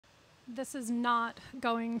This is not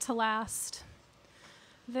going to last.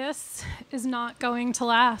 This is not going to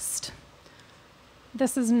last.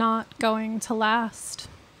 This is not going to last.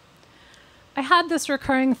 I had this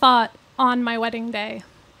recurring thought on my wedding day.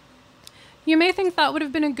 You may think that would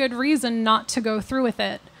have been a good reason not to go through with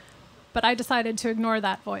it, but I decided to ignore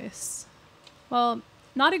that voice. Well,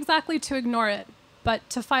 not exactly to ignore it, but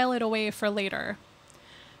to file it away for later.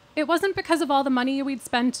 It wasn't because of all the money we'd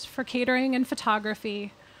spent for catering and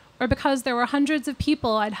photography, or because there were hundreds of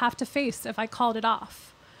people I'd have to face if I called it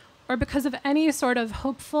off, or because of any sort of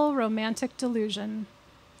hopeful romantic delusion.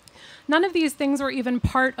 None of these things were even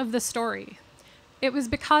part of the story. It was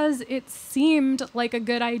because it seemed like a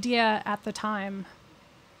good idea at the time,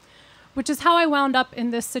 which is how I wound up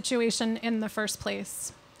in this situation in the first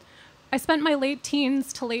place. I spent my late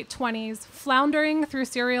teens to late 20s floundering through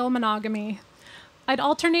serial monogamy. I'd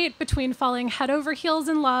alternate between falling head over heels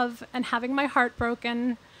in love and having my heart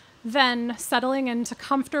broken, then settling into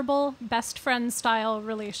comfortable, best friend-style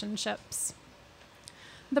relationships.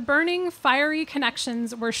 The burning, fiery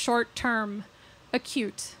connections were short-term,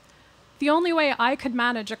 acute. The only way I could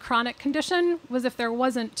manage a chronic condition was if there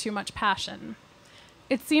wasn't too much passion.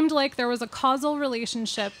 It seemed like there was a causal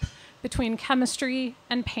relationship between chemistry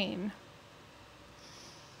and pain.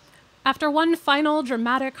 After one final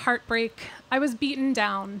dramatic heartbreak, I was beaten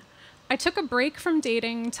down. I took a break from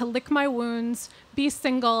dating to lick my wounds, be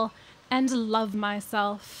single, and love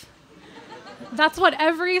myself. That's what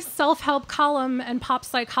every self-help column and pop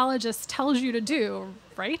psychologist tells you to do,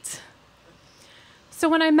 right? So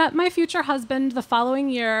when I met my future husband the following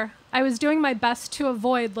year, I was doing my best to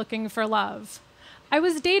avoid looking for love. I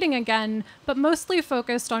was dating again, but mostly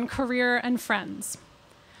focused on career and friends.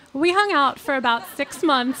 We hung out for about 6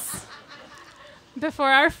 months before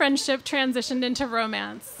our friendship transitioned into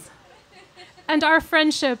romance. And our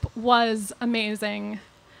friendship was amazing.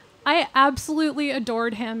 I absolutely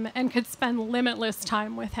adored him and could spend limitless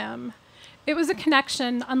time with him. It was a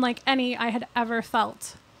connection unlike any I had ever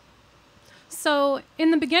felt. So,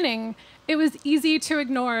 in the beginning, it was easy to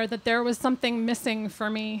ignore that there was something missing for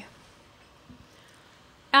me.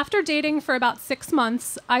 After dating for about 6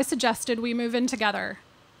 months, I suggested we move in together.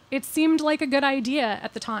 It seemed like a good idea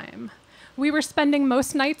at the time. We were spending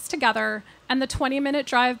most nights together, and the 20-minute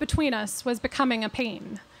drive between us was becoming a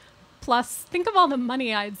pain. Plus, think of all the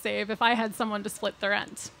money I'd save if I had someone to split the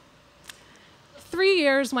rent. 3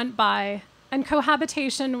 years went by, and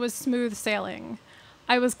cohabitation was smooth sailing.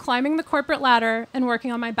 I was climbing the corporate ladder and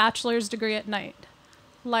working on my bachelor's degree at night.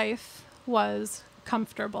 Life was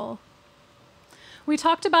comfortable. We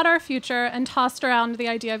talked about our future and tossed around the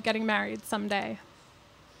idea of getting married someday.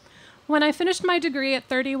 When I finished my degree at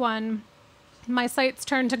 31, my sights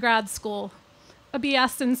turned to grad school. A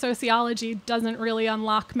BS in sociology doesn't really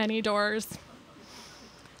unlock many doors.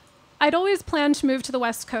 I'd always planned to move to the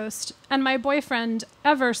West Coast, and my boyfriend,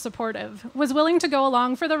 ever supportive, was willing to go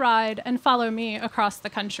along for the ride and follow me across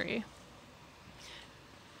the country.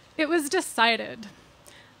 It was decided.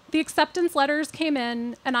 The acceptance letters came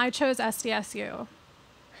in, and I chose SDSU.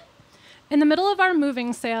 In the middle of our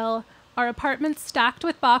moving sale, our apartment stacked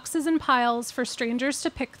with boxes and piles for strangers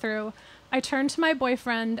to pick through, I turned to my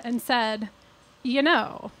boyfriend and said, "You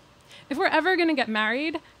know, if we're ever going to get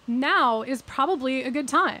married, now is probably a good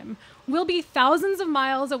time. We'll be thousands of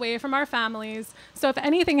miles away from our families, so if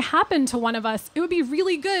anything happened to one of us, it would be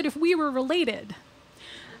really good if we were related.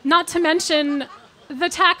 Not to mention the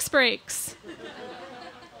tax breaks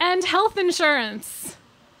and health insurance."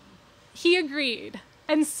 He agreed,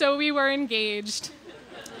 and so we were engaged.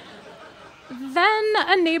 Then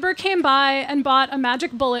a neighbor came by and bought a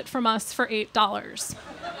magic bullet from us for $8.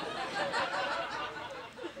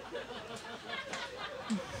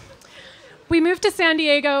 We moved to San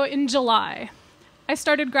Diego in July. I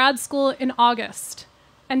started grad school in August,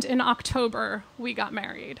 and in October, we got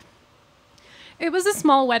married. It was a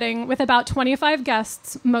small wedding with about 25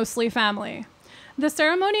 guests, mostly family. The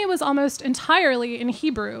ceremony was almost entirely in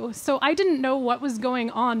Hebrew, so I didn't know what was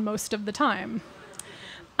going on most of the time.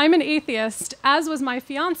 I'm an atheist, as was my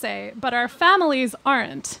fiance, but our families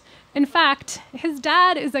aren't. In fact, his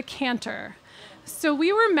dad is a cantor. So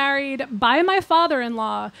we were married by my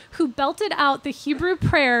father-in-law, who belted out the Hebrew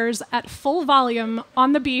prayers at full volume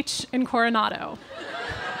on the beach in Coronado.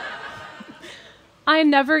 I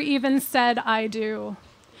never even said I do.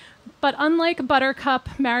 But unlike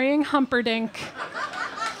Buttercup marrying Humperdinck,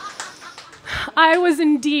 I was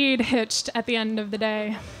indeed hitched at the end of the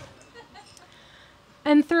day.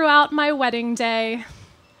 And throughout my wedding day,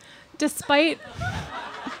 despite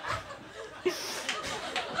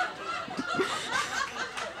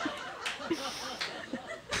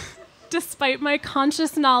Despite my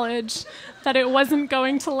conscious knowledge that it wasn't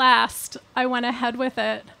going to last, I went ahead with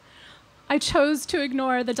it. I chose to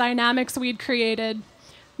ignore the dynamics we'd created,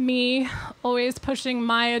 me always pushing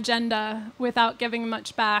my agenda without giving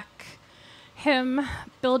much back, him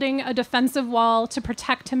building a defensive wall to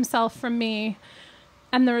protect himself from me,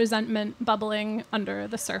 and the resentment bubbling under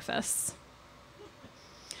the surface.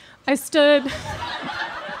 I stood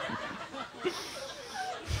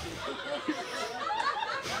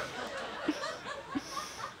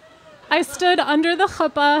under the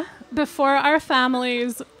chuppah before our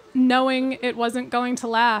families, knowing it wasn't going to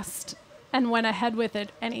last, and went ahead with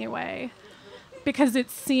it anyway, because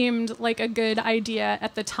it seemed like a good idea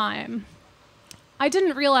at the time. I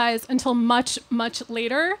didn't realize until much, much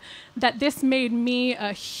later that this made me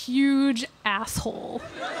a huge asshole.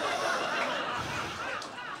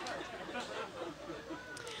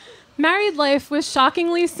 Married life was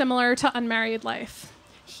shockingly similar to unmarried life.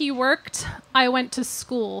 He worked, I went to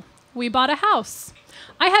school. We bought a house.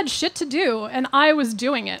 I had shit to do, and I was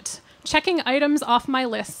doing it, checking items off my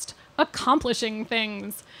list, accomplishing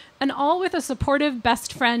things, and all with a supportive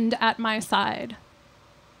best friend at my side.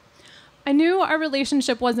 I knew our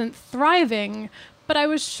relationship wasn't thriving, but I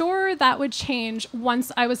was sure that would change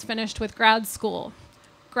once I was finished with grad school.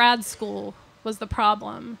 Grad school was the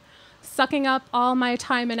problem, sucking up all my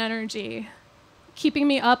time and energy, keeping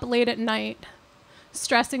me up late at night,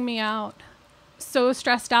 stressing me out, so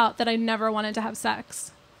stressed out that I never wanted to have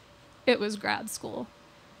sex. It was grad school.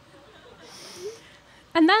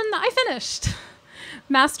 And then I finished.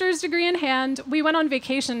 Master's degree in hand, we went on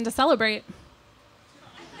vacation to celebrate.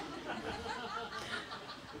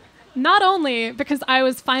 Not only because I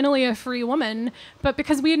was finally a free woman, but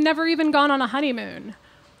because we had never even gone on a honeymoon.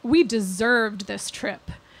 We deserved this trip.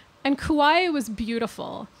 And Kauai was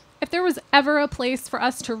beautiful. If there was ever a place for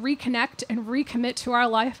us to reconnect and recommit to our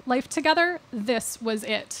life together, this was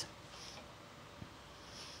it.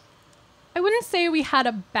 I wouldn't say we had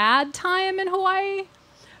a bad time in Hawaii,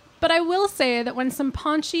 but I will say that when some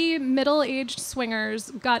paunchy, middle-aged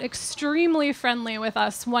swingers got extremely friendly with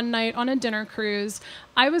us one night on a dinner cruise,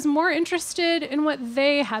 I was more interested in what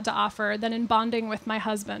they had to offer than in bonding with my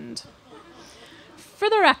husband. For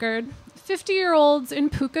the record, 50-year-olds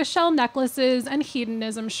in puka shell necklaces and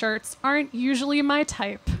hedonism shirts aren't usually my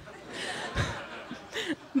type.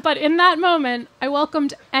 But in that moment, I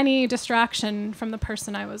welcomed any distraction from the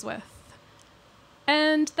person I was with.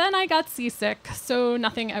 And then I got seasick, so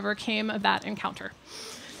nothing ever came of that encounter.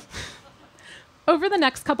 Over the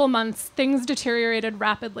next couple months, things deteriorated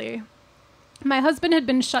rapidly. My husband had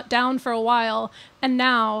been shut down for a while, and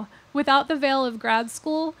now, without the veil of grad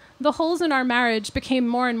school, the holes in our marriage became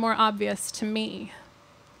more and more obvious to me.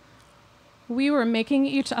 We were making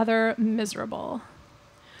each other miserable.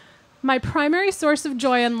 My primary source of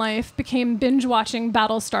joy in life became binge-watching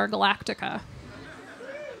Battlestar Galactica.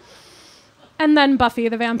 And then Buffy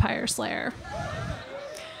the Vampire Slayer.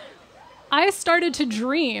 I started to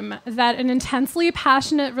dream that an intensely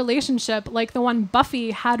passionate relationship like the one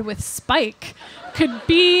Buffy had with Spike could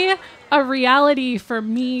be a reality for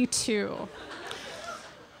me too.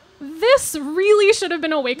 This really should have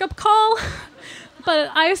been a wake-up call,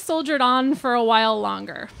 but I soldiered on for a while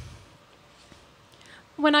longer.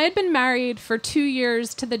 When I had been married for 2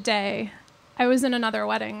 years to the day, I was in another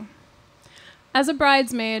wedding. As a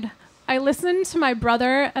bridesmaid, I listened to my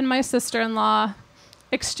brother and my sister-in-law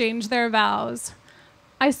exchange their vows.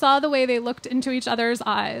 I saw the way they looked into each other's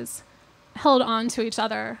eyes, held on to each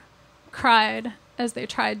other, cried as they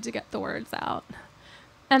tried to get the words out.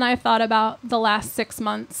 And I thought about the last 6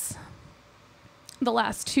 months, the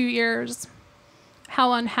last 2 years,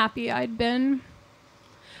 how unhappy I'd been,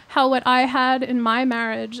 how what I had in my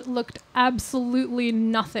marriage looked absolutely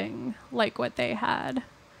nothing like what they had.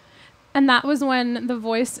 And that was when the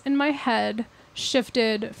voice in my head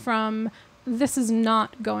shifted from, this is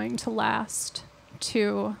not going to last,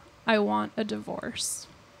 to, I want a divorce.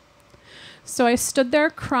 So I stood there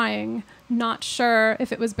crying, not sure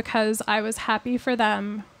if it was because I was happy for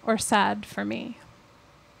them or sad for me.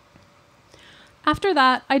 After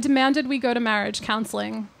that, I demanded we go to marriage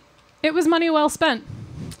counseling. It was money well spent.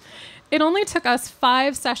 It only took us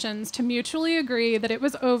 5 sessions to mutually agree that it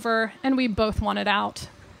was over and we both wanted out.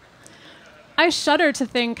 I shudder to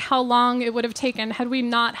think how long it would have taken had we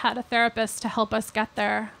not had a therapist to help us get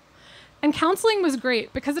there. And counseling was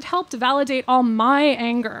great because it helped validate all my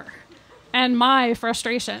anger and my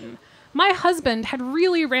frustration. My husband had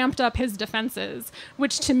really ramped up his defenses,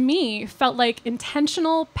 which to me felt like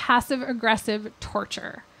intentional passive-aggressive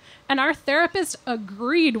torture. And our therapist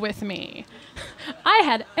agreed with me. I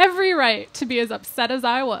had every right to be as upset as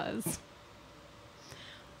I was.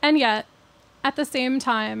 And yet, at the same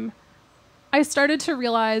time, I started to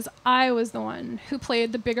realize I was the one who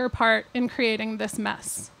played the bigger part in creating this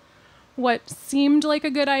mess. What seemed like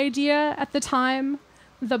a good idea at the time,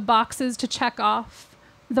 the boxes to check off,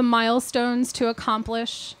 the milestones to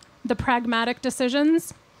accomplish, the pragmatic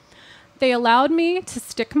decisions, they allowed me to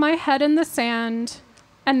stick my head in the sand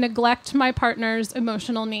and neglect my partner's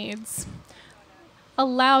emotional needs,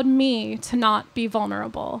 allowed me to not be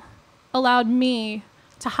vulnerable, allowed me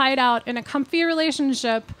to hide out in a comfy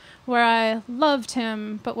relationship where I loved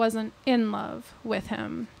him but wasn't in love with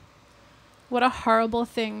him. What a horrible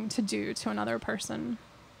thing to do to another person.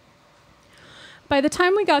 By the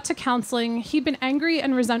time we got to counseling, he'd been angry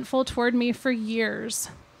and resentful toward me for years,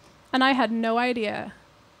 and I had no idea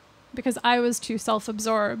because I was too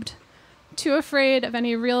self-absorbed, too afraid of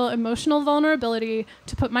any real emotional vulnerability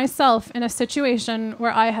to put myself in a situation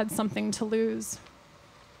where I had something to lose.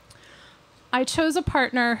 I chose a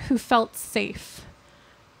partner who felt safe,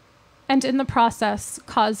 and in the process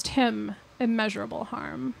caused him immeasurable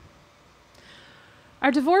harm.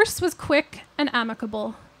 Our divorce was quick and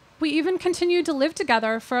amicable. We even continued to live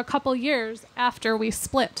together for a couple years after we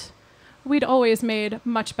split. We'd always made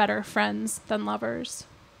much better friends than lovers.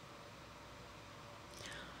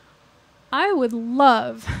 I would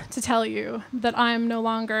love to tell you that I'm no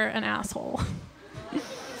longer an asshole.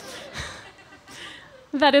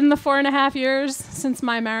 That in the 4.5 years since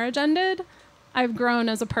my marriage ended, I've grown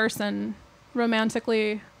as a person,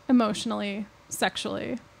 romantically, emotionally,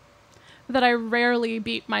 sexually. That I rarely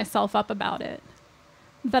beat myself up about it.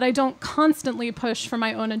 That I don't constantly push for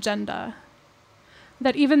my own agenda.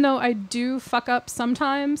 That even though I do fuck up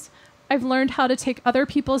sometimes, I've learned how to take other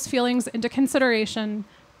people's feelings into consideration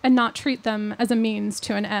and not treat them as a means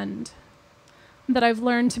to an end. That I've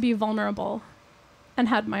learned to be vulnerable and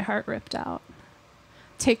had my heart ripped out.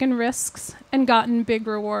 Taken risks and gotten big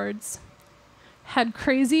rewards. Had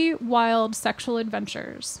crazy, wild sexual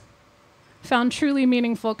adventures. Found truly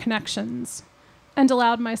meaningful connections and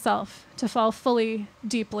allowed myself to fall fully,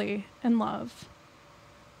 deeply in love.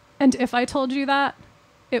 And if I told you that,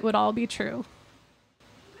 it would all be true.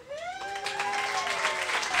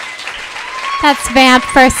 That's VAMP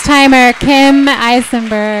first-timer Kim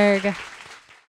Eisenberg.